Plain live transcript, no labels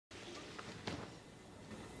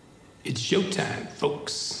It's showtime,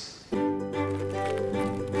 folks.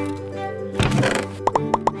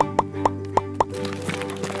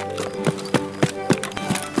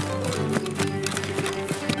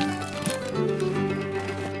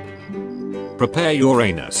 Prepare your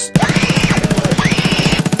anus.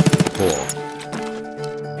 Four.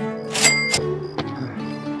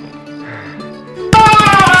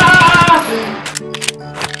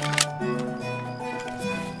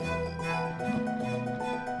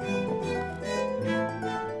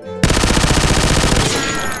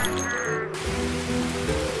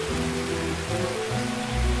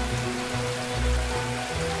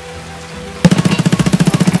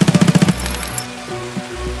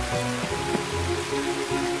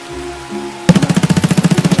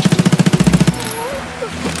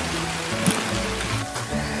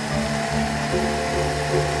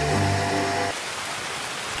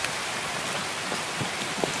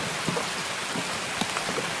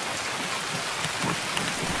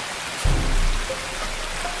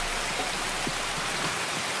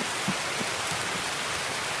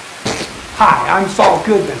 Hi, I'm Saul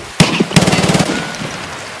Goodman.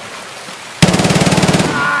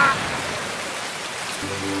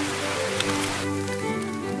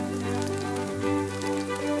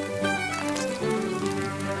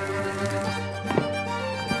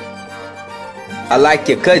 I like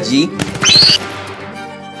your cut, G.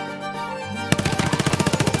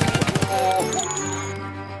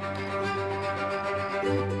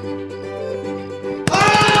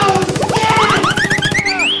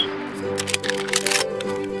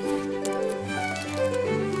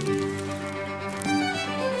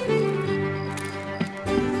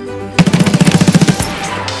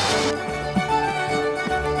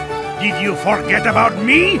 Did you forget about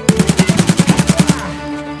me?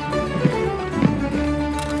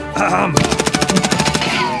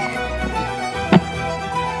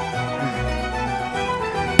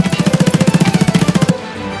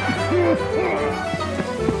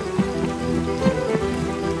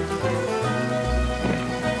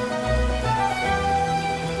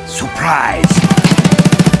 Surprise!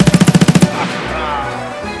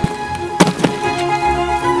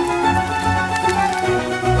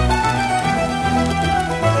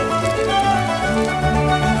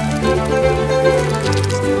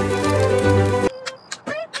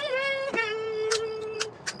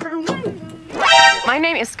 My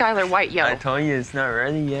name is Skylar White, yo. I told you it's not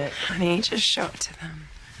ready yet. Honey, just show it to them.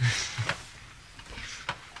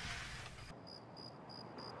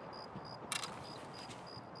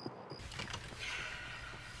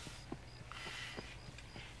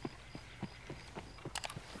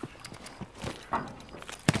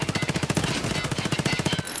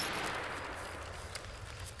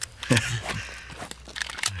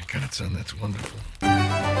 God, son, that's wonderful.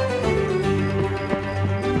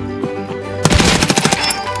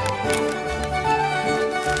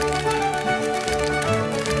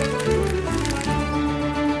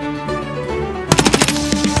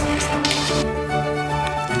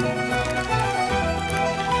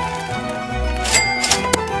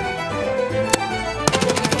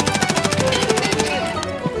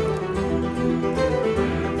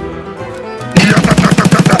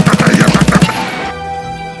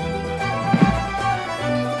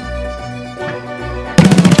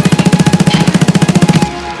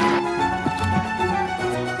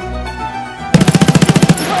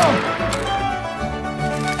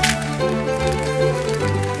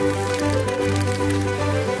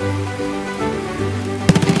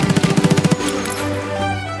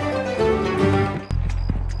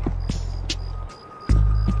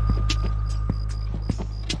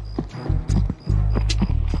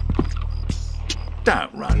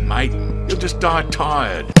 Don't run, mate. You'll just die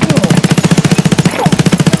tired.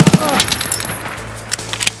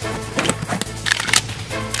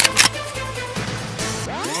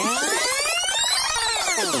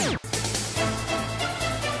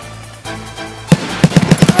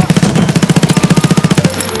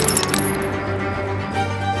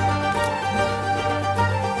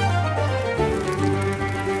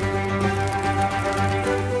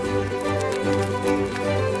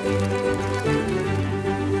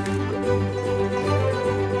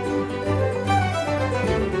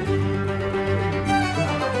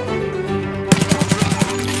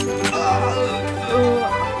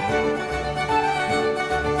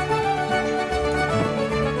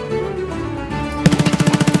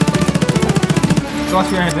 Cross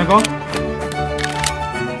your hands, Nicole.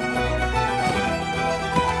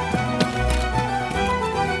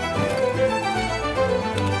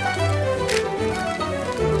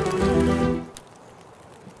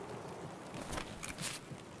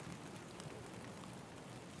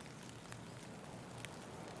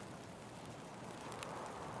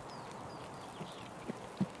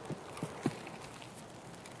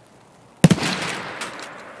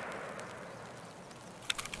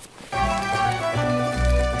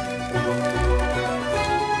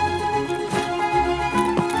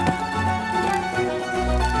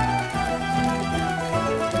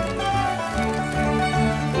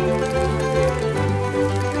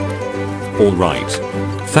 Alright.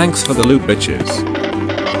 Thanks for the loot, bitches.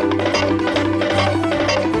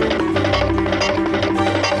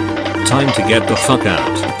 Time to get the fuck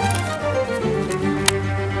out.